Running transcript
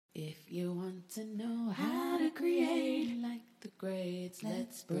If you want to know how to create like the greats,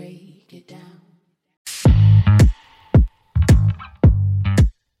 let's break it down.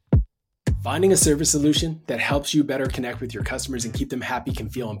 Finding a service solution that helps you better connect with your customers and keep them happy can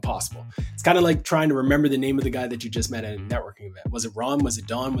feel impossible. It's kind of like trying to remember the name of the guy that you just met at a networking event. Was it Ron? Was it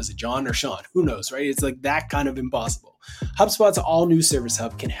Don? Was it John or Sean? Who knows, right? It's like that kind of impossible. HubSpot's all new Service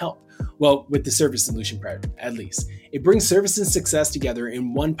Hub can help. Well, with the service solution part, at least. It brings service and success together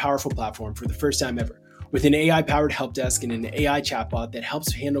in one powerful platform for the first time ever. With an AI-powered help desk and an AI chatbot that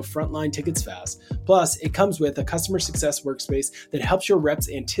helps handle frontline tickets fast. Plus, it comes with a customer success workspace that helps your reps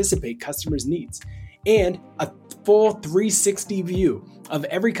anticipate customers' needs. And a full 360 view of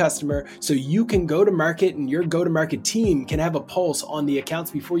every customer so you can go to market and your go-to-market team can have a pulse on the accounts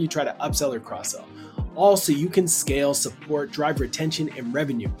before you try to upsell or cross-sell. Also, you can scale, support, drive retention, and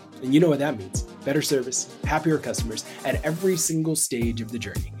revenue. And you know what that means. Better service, happier customers at every single stage of the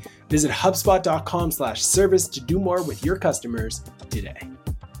journey. Visit HubSpot.com/service to do more with your customers today.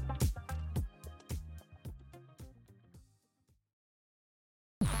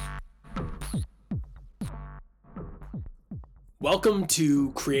 Welcome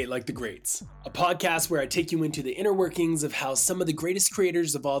to Create Like the Greats, a podcast where I take you into the inner workings of how some of the greatest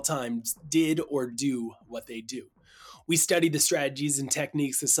creators of all time did or do what they do. We study the strategies and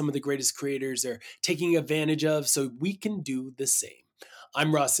techniques that some of the greatest creators are taking advantage of so we can do the same.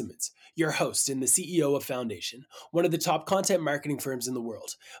 I'm Ross Simmons, your host and the CEO of Foundation, one of the top content marketing firms in the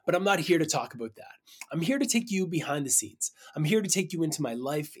world. But I'm not here to talk about that. I'm here to take you behind the scenes. I'm here to take you into my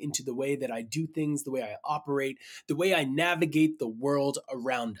life, into the way that I do things, the way I operate, the way I navigate the world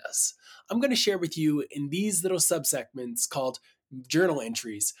around us. I'm going to share with you in these little subsegments called journal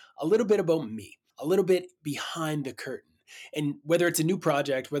entries, a little bit about me, a little bit behind the curtain. And whether it's a new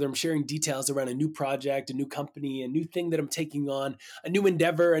project, whether I'm sharing details around a new project, a new company, a new thing that I'm taking on, a new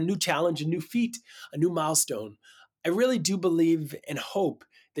endeavor, a new challenge, a new feat, a new milestone, I really do believe and hope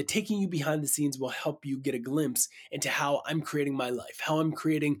that taking you behind the scenes will help you get a glimpse into how I'm creating my life, how I'm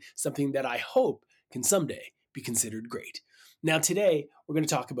creating something that I hope can someday be considered great. Now, today, we're going to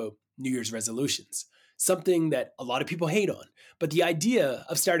talk about New Year's resolutions, something that a lot of people hate on. But the idea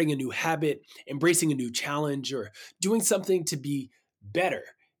of starting a new habit, embracing a new challenge, or doing something to be better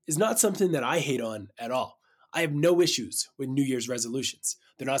is not something that I hate on at all. I have no issues with New Year's resolutions.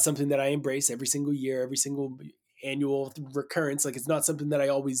 They're not something that I embrace every single year, every single annual recurrence. Like, it's not something that I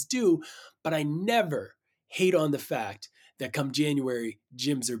always do, but I never hate on the fact that come January,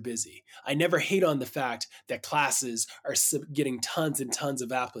 gyms are busy. I never hate on the fact that classes are getting tons and tons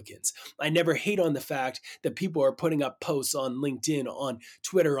of applicants. I never hate on the fact that people are putting up posts on LinkedIn, on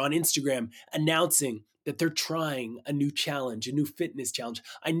Twitter, on Instagram, announcing that they're trying a new challenge, a new fitness challenge.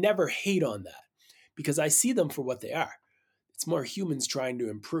 I never hate on that because I see them for what they are. It's more humans trying to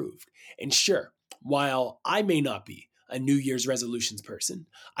improve. And sure, while I may not be a New Year's resolutions person,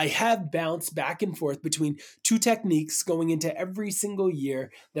 I have bounced back and forth between two techniques going into every single year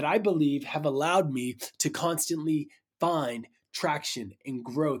that I believe have allowed me to constantly find traction and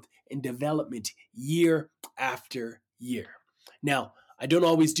growth and development year after year. Now, I don't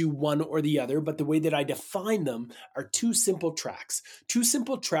always do one or the other, but the way that I define them are two simple tracks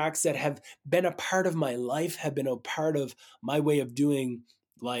that have been a part of my life, have been a part of my way of doing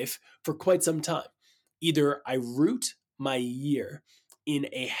life for quite some time. Either I root my year in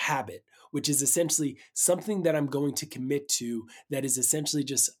a habit, which is essentially something that I'm going to commit to that is essentially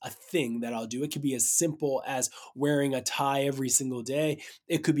just a thing that I'll do. It could be as simple as wearing a tie every single day.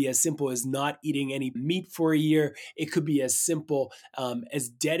 It could be as simple as not eating any meat for a year. It could be as simple as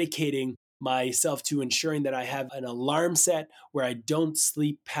dedicating myself to ensuring that I have an alarm set where I don't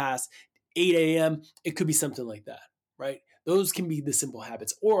sleep past 8 a.m. It could be something like that, right? Those can be the simple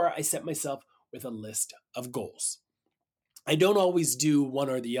habits. Or I set myself with a list of goals. I don't always do one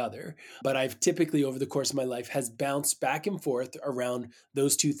or the other, but I've typically over the course of my life has bounced back and forth around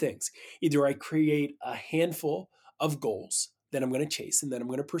those two things. Either I create a handful of goals that I'm going to chase and that I'm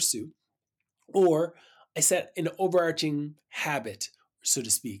going to pursue, or I set an overarching habit, so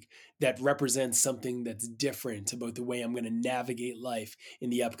to speak, that represents something that's different about the way I'm going to navigate life in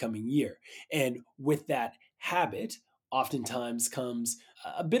the upcoming year. And with that habit, oftentimes comes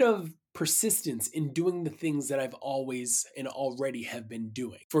a bit of persistence in doing the things that I've always and already have been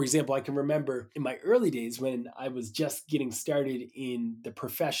doing. For example, I can remember in my early days when I was just getting started in the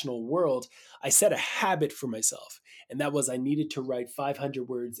professional world, I set a habit for myself, and that was I needed to write 500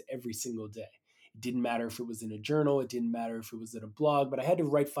 words every single day. It didn't matter if it was in a journal, it didn't matter if it was in a blog, but I had to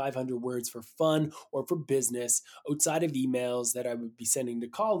write 500 words for fun or for business outside of emails that I would be sending to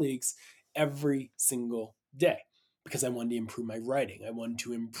colleagues every single day. because I wanted to improve my writing. I wanted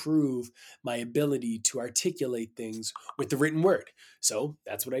to improve my ability to articulate things with the written word. So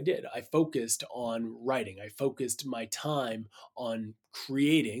that's what I did. I focused on writing. I focused my time on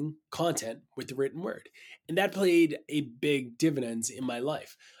creating content with the written word. And that played a big dividends in my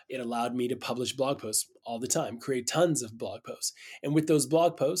life. It allowed me to publish blog posts all the time, create tons of blog posts. And with those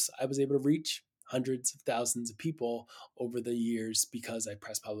blog posts, I was able to reach hundreds of thousands of people over the years because I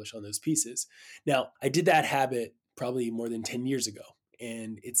press publish on those pieces. Now, I did that habit probably more than 10 years ago,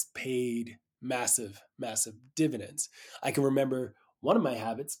 and it's paid massive, massive dividends. I can remember one of my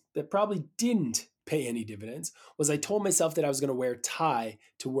habits that probably didn't pay any dividends was I told myself that I was going to wear a tie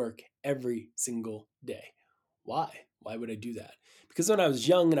to work every single day. Why? Why would I do that? Because when I was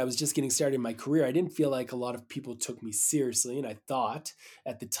young and I was just getting started in my career, I didn't feel like a lot of people took me seriously. And I thought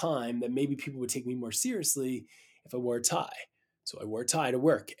at the time that maybe people would take me more seriously if I wore a tie. So I wore a tie to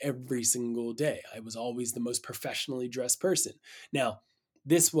work every single day. I was always the most professionally dressed person. Now,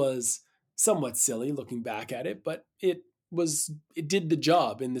 this was somewhat silly looking back at it, but it did the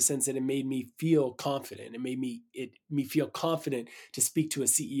job in the sense that it made me feel confident. It made me feel confident to speak to a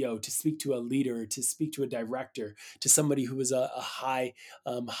CEO, to speak to a leader, to speak to a director, to somebody who was a high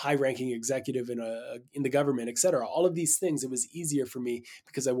ranking executive in the government, et cetera. All of these things, it was easier for me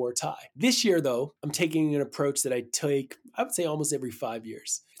because I wore a tie. This year, though, I'm taking an approach that I take, I would say, almost every 5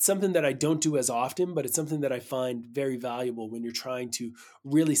 years. It's something that I don't do as often, but it's something that I find very valuable when you're trying to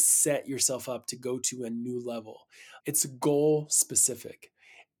really set yourself up to go to a new level. It's goal specific.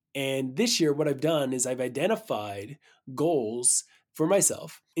 And this year, what I've done is I've identified goals for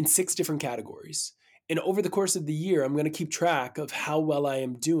myself in 6 different categories. And over the course of the year, I'm going to keep track of how well I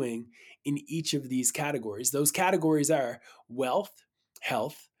am doing in each of these categories. Those categories are wealth,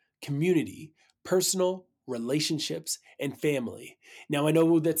 health, community, personal, relationships, and family. Now, I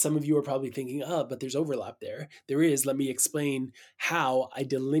know that some of you are probably thinking, but there's overlap there. There is. Let me explain how I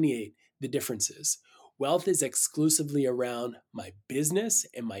delineate the differences. Wealth is exclusively around my business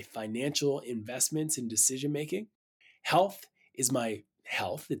and my financial investments and decision making. Health is my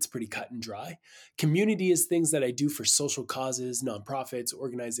health. It's pretty cut and dry. Community is things that I do for social causes, nonprofits,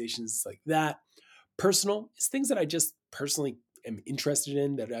 organizations like that. Personal is things that I just personally am interested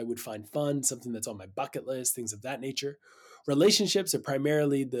in, that I would find fun, something that's on my bucket list, things of that nature. Relationships are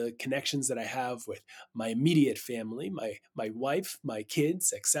primarily the connections that I have with my immediate family, my wife, my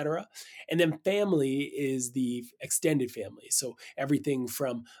kids, etc. And then family is the extended family. So everything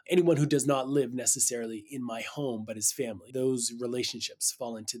from anyone who does not live necessarily in my home, but is family. Those relationships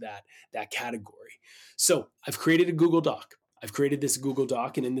fall into that category. So I've created a Google Doc. I've created this Google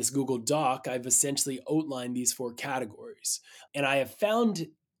Doc, and in this Google Doc, I've essentially outlined these 4 categories. And I have found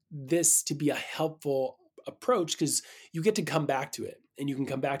this to be a helpful approach because you get to come back to it, and you can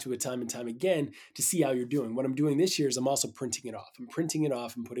come back to it time and time again to see how you're doing. What I'm doing this year is I'm also printing it off. I'm printing it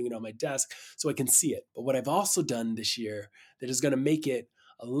off and putting it on my desk so I can see it. But what I've also done this year that is going to make it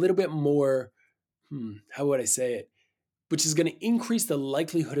a little bit more, how would I say it, which is going to increase the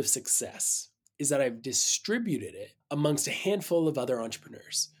likelihood of success, is that I've distributed it amongst a handful of other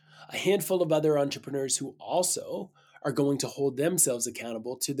entrepreneurs who also are going to hold themselves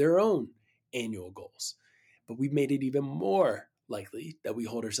accountable to their own annual goals. But we've made it even more likely that we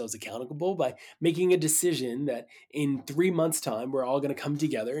hold ourselves accountable by making a decision that in 3 months' time, we're all going to come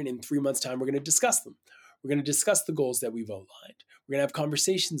together, and in 3 months' time, we're going to discuss them. We're going to discuss the goals that we've outlined. We're going to have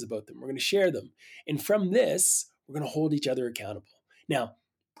conversations about them. We're going to share them. And from this, we're going to hold each other accountable. Now,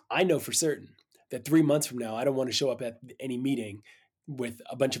 I know for certain that 3 months from now, I don't want to show up at any meeting with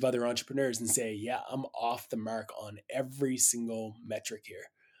a bunch of other entrepreneurs and say, yeah, I'm off the mark on every single metric here.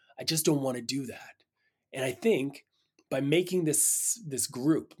 I just don't want to do that. And I think by making this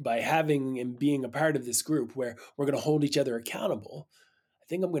group, by having and being a part of this group where we're going to hold each other accountable, I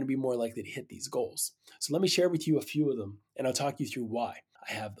think I'm going to be more likely to hit these goals. So let me share with you a few of them, and I'll talk you through why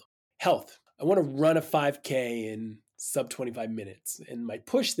I have them. Health. I want to run a 5K in sub 25 minutes. And my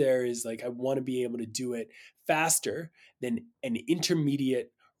push there is like, I want to be able to do it faster than an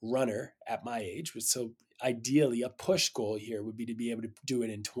intermediate runner at my age. So ideally, a push goal here would be to be able to do it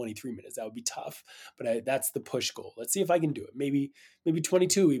in 23 minutes. That would be tough, but that's the push goal. Let's see if I can do it. Maybe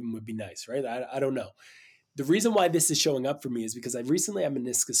 22 even would be nice, right? I don't know. The reason why this is showing up for me is because I recently had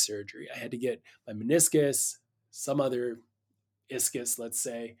meniscus surgery. I had to get my meniscus, some other ischius, let's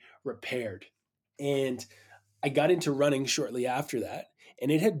say, repaired. And I got into running shortly after that,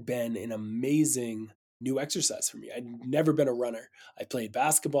 and it had been an amazing new exercise for me. I'd never been a runner. I played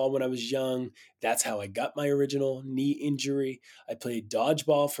basketball when I was young. That's how I got my original knee injury. I played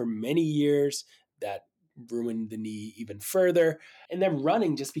dodgeball for many years. That ruined the knee even further. And then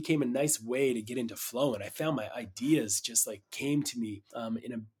running just became a nice way to get into flow. And I found my ideas just like came to me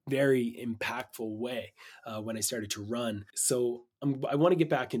in a very impactful way when I started to run. So I want to get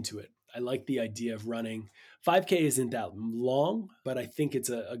back into it. I like the idea of running. 5K isn't that long, but I think it's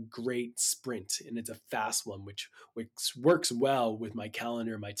a great sprint and it's a fast one, which works well with my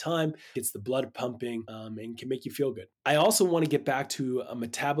calendar and my time, gets the blood pumping, and can make you feel good. I also want to get back to a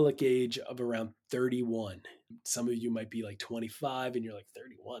metabolic age of around 31. Some of you might be like 25 and you're like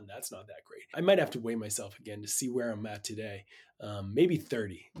 31. That's not that great. I might have to weigh myself again to see where I'm at today. Maybe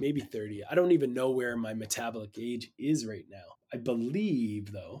 30. I don't even know where my metabolic age is right now. I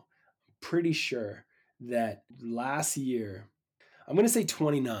believe, though, pretty sure that last year, I'm going to say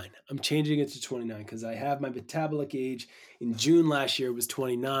 29. I'm changing it to 29 because I have my metabolic age in June last year was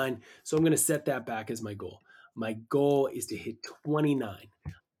 29. So I'm going to set that back as my goal. My goal is to hit 29.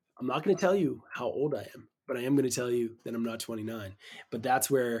 I'm not going to tell you how old I am, but I am going to tell you that I'm not 29. But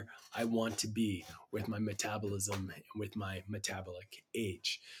that's where I want to be with my metabolism and with my metabolic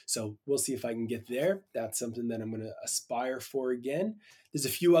age. So we'll see if I can get there. That's something that I'm going to aspire for again. There's a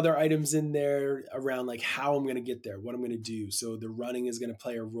few other items in there around like how I'm going to get there, what I'm going to do. So the running is going to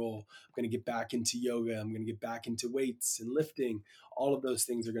play a role. I'm going to get back into yoga. I'm going to get back into weights and lifting. All of those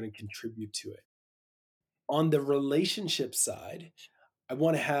things are going to contribute to it. On the relationship side, I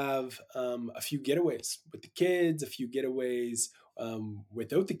want to have a few getaways with the kids, a few getaways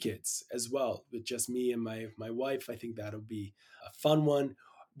without the kids as well, with just me and my wife. I think that'll be a fun one.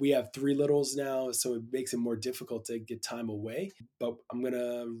 We have 3 littles now, so it makes it more difficult to get time away. But I'm going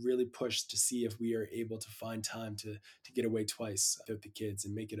to really push to see if we are able to find time to get away twice without the kids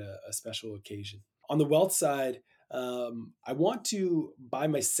and make it a special occasion. On the wealth side, I want to buy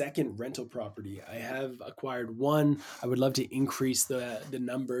my second rental property. I have acquired one. I would love to increase the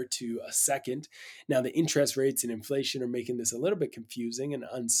number to a second. Now, the interest rates and inflation are making this a little bit confusing and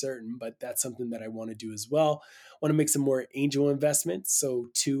uncertain, but that's something that I want to do as well. I want to make some more angel investments. So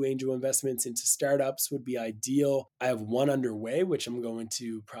 2 angel investments into startups would be ideal. I have one underway, which I'm going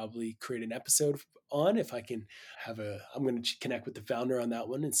to probably create an episode on if I can I'm going to connect with the founder on that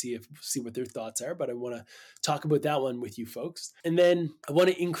one and see what their thoughts are. But I want to talk about that one with you folks. And then I want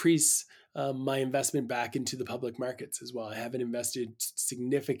to increase my investment back into the public markets as well. I haven't invested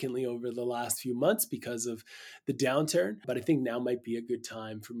significantly over the last few months because of the downturn, but I think now might be a good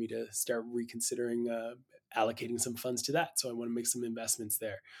time for me to start reconsidering allocating some funds to that. So I want to make some investments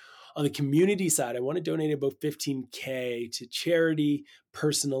there. On the community side, I want to donate about $15K to charity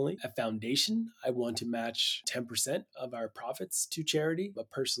personally. At Foundation, I want to match 10% of our profits to charity, but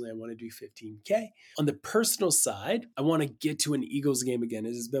personally, I want to do $15K. On the personal side, I want to get to an Eagles game again. It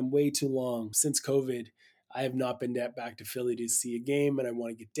has been way too long since COVID. I have not been back to Philly to see a game, and I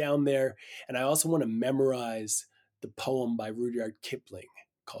want to get down there. And I also want to memorize the poem by Rudyard Kipling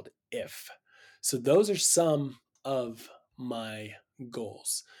called If. So those are some of my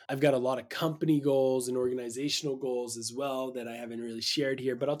goals. I've got a lot of company goals and organizational goals as well that I haven't really shared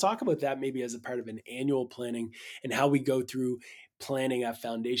here, but I'll talk about that maybe as a part of an annual planning and how we go through planning at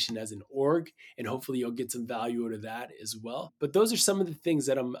Foundation as an org, and hopefully you'll get some value out of that as well. But those are some of the things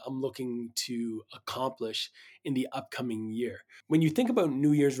that I'm looking to accomplish in the upcoming year. When you think about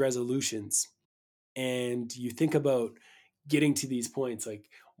New Year's resolutions and you think about getting to these points, like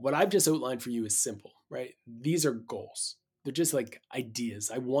what I've just outlined for you is simple, right? These are goals. They're just like ideas.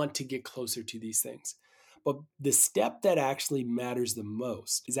 I want to get closer to these things. But the step that actually matters the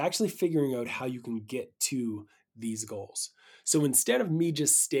most is actually figuring out how you can get to these goals. So instead of me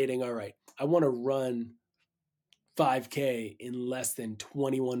just stating, all right, I want to run 5K in less than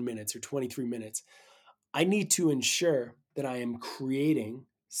 21 minutes or 23 minutes, I need to ensure that I am creating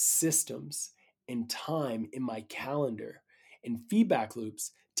systems and time in my calendar and feedback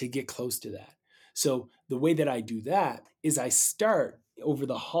loops to get close to that. So the way that I do that is I start over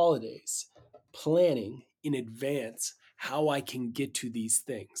the holidays planning in advance how I can get to these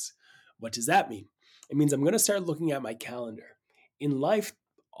things. What does that mean? It means I'm going to start looking at my calendar. In life,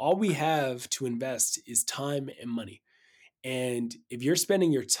 all we have to invest is time and money. And if you're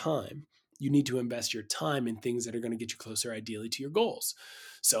spending your time, you need to invest your time in things that are going to get you closer, ideally, to your goals.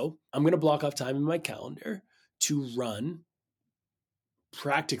 So I'm going to block off time in my calendar to run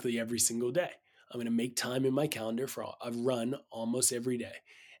practically every single day. I'm going to make time in my calendar for a run almost every day.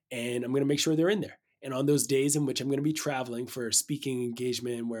 And I'm going to make sure they're in there. And on those days in which I'm going to be traveling for a speaking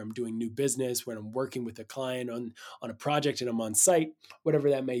engagement, where I'm doing new business, where I'm working with a client on a project and I'm on site, whatever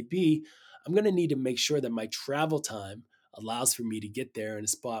that may be, I'm going to need to make sure that my travel time, allows for me to get there in a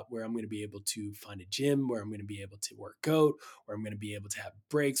spot where I'm going to be able to find a gym, where I'm going to be able to work out, where I'm going to be able to have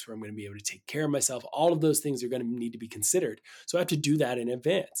breaks, where I'm going to be able to take care of myself. All of those things are going to need to be considered. So I have to do that in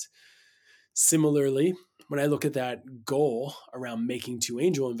advance. Similarly, when I look at that goal around making 2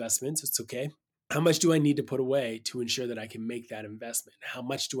 angel investments, it's okay. How much do I need to put away to ensure that I can make that investment? How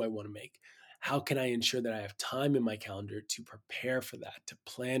much do I want to make? How can I ensure that I have time in my calendar to prepare for that, to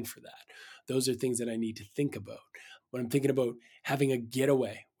plan for that? Those are things that I need to think about. When I'm thinking about having a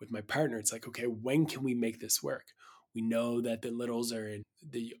getaway with my partner, it's like, okay, when can we make this work? We know that the littles are in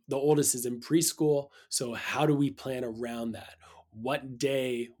the oldest is in preschool. So how do we plan around that? What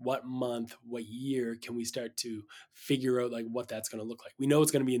day, what month, what year can we start to figure out like what that's going to look like? We know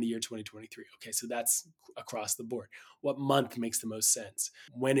it's going to be in the year 2023. Okay, so that's across the board. What month makes the most sense?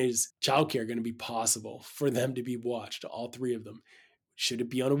 When is childcare going to be possible for them to be watched, all 3 of them? Should it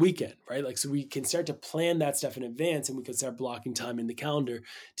be on a weekend, right? Like, so we can start to plan that stuff in advance, and we can start blocking time in the calendar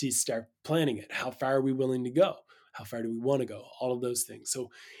to start planning it. How far are we willing to go? How far do we want to go? All of those things. So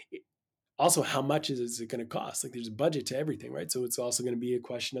also, how much is it going to cost? Like, there's a budget to everything, right? So it's also going to be a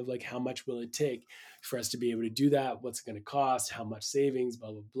question of like, how much will it take for us to be able to do that? What's it going to cost? How much savings?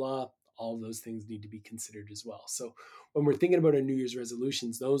 Blah, blah, blah. All of those things need to be considered as well. So when we're thinking about our New Year's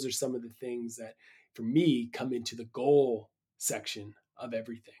resolutions, those are some of the things that for me come into the goal section of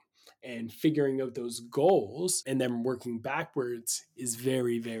everything. And figuring out those goals and then working backwards is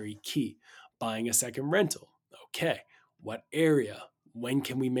very, very key. Buying a second rental. Okay, what area? When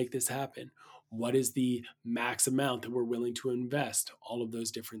can we make this happen? What is the max amount that we're willing to invest? All of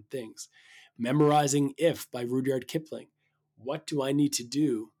those different things. Memorizing If by Rudyard Kipling. What do I need to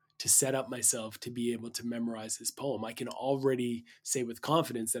do to set up myself to be able to memorize this poem? I can already say with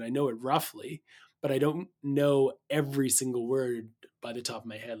confidence that I know it roughly, but I don't know every single word by the top of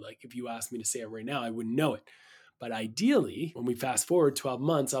my head. Like if you asked me to say it right now, I wouldn't know it. But ideally, when we fast forward 12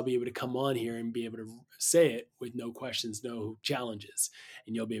 months, I'll be able to come on here and be able to say it with no questions, no challenges.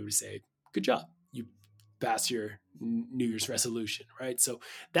 And you'll be able to say, good job. You passed your New Year's resolution, right? So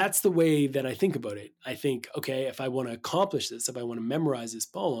that's the way that I think about it. I think, okay, if I want to accomplish this, if I want to memorize this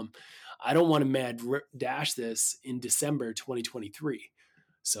poem, I don't want to mad dash this in December 2023.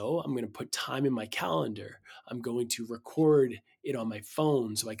 So I'm going to put time in my calendar. I'm going to record it on my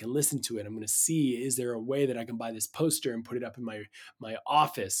phone so I can listen to it. I'm going to see, is there a way that I can buy this poster and put it up in my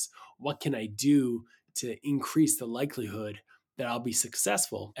office? What can I do to increase the likelihood that I'll be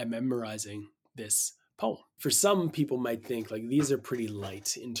successful at memorizing this poem? For some people might think like these are pretty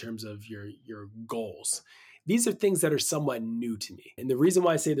light in terms of your goals. These are things that are somewhat new to me. And the reason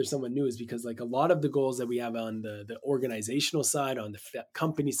why I say they're somewhat new is because like a lot of the goals that we have on the organizational side, on the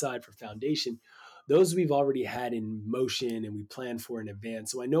company side for foundation, those we've already had in motion and we plan for in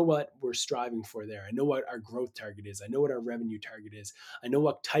advance. So I know what we're striving for there. I know what our growth target is. I know what our revenue target is. I know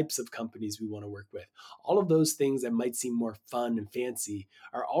what types of companies we want to work with. All of those things that might seem more fun and fancy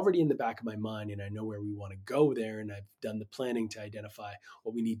are already in the back of my mind, and I know where we want to go there, and I've done the planning to identify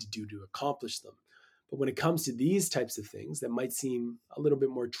what we need to do to accomplish them. But when it comes to these types of things that might seem a little bit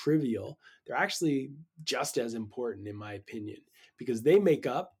more trivial, they're actually just as important, in my opinion, because they make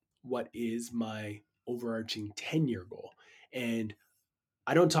up what is my overarching 10-year goal. And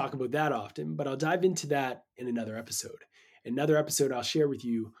I don't talk about that often, but I'll dive into that in another episode. Another episode, I'll share with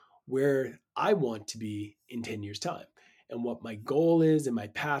you where I want to be in 10 years' time and what my goal is and my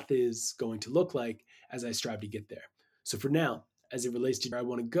path is going to look like as I strive to get there. So for now, as it relates to where I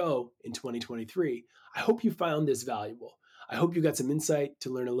want to go in 2023, I hope you found this valuable. I hope you got some insight to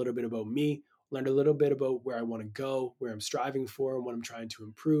learn a little bit about me, learn a little bit about where I want to go, where I'm striving for, and what I'm trying to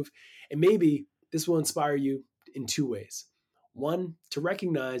improve. And maybe this will inspire you in 2 ways. One, to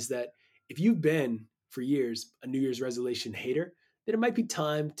recognize that if you've been for years a New Year's resolution hater, then it might be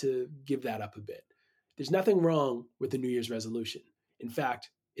time to give that up a bit. There's nothing wrong with the New Year's resolution. In fact,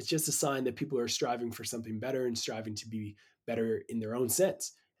 it's just a sign that people are striving for something better and striving to be better in their own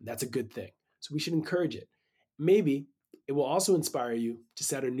sense. And that's a good thing. So we should encourage it. Maybe it will also inspire you to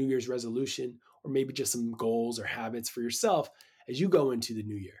set a New Year's resolution or maybe just some goals or habits for yourself as you go into the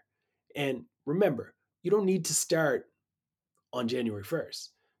new year. And remember, you don't need to start on January 1st.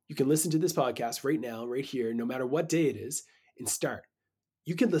 You can listen to this podcast right now, right here, no matter what day it is, and start.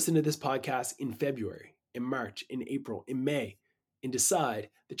 You can listen to this podcast in February, in March, in April, in May, and decide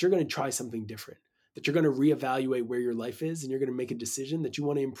that you're going to try something different, that you're going to reevaluate where your life is, and you're going to make a decision that you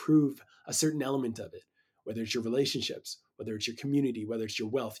want to improve a certain element of it, whether it's your relationships, whether it's your community, whether it's your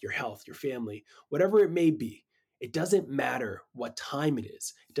wealth, your health, your family, whatever it may be. It doesn't matter what time it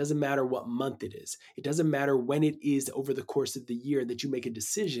is. It doesn't matter what month it is. It doesn't matter when it is over the course of the year that you make a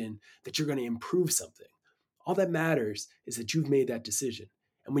decision that you're going to improve something. All that matters is that you've made that decision.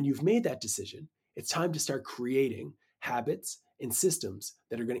 And when you've made that decision, it's time to start creating habits and systems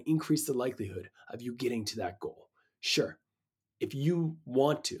that are going to increase the likelihood of you getting to that goal. Sure, if you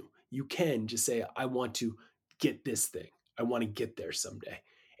want to, you can just say, I want to get this thing. I want to get there someday,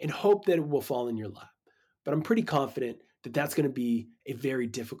 and hope that it will fall in your lap. But I'm pretty confident that that's going to be a very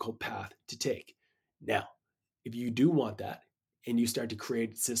difficult path to take. Now, if you do want that and you start to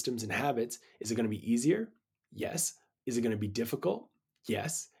create systems and habits, is it going to be easier? Yes. Is it going to be difficult?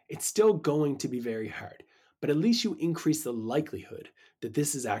 Yes. It's still going to be very hard, but at least you increase the likelihood that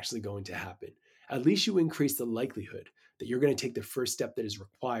this is actually going to happen. At least you increase the likelihood that you're going to take the first step that is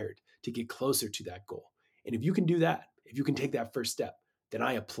required to get closer to that goal. And if you can do that, if you can take that first step, then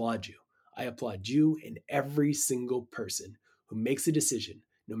I applaud you. I applaud you and every single person who makes a decision,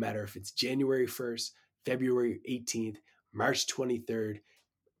 no matter if it's January 1st, February 18th, March 23rd,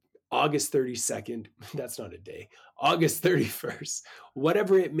 August 32nd, that's not a day, August 31st,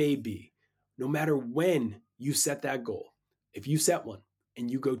 whatever it may be, no matter when you set that goal, if you set one and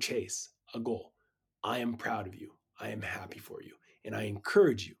you go chase a goal, I am proud of you. I am happy for you. And I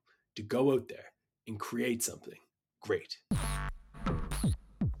encourage you to go out there and create something great.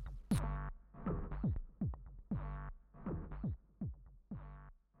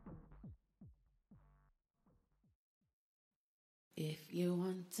 If you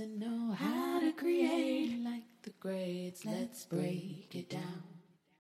want to know how to create like the greats, let's break it down.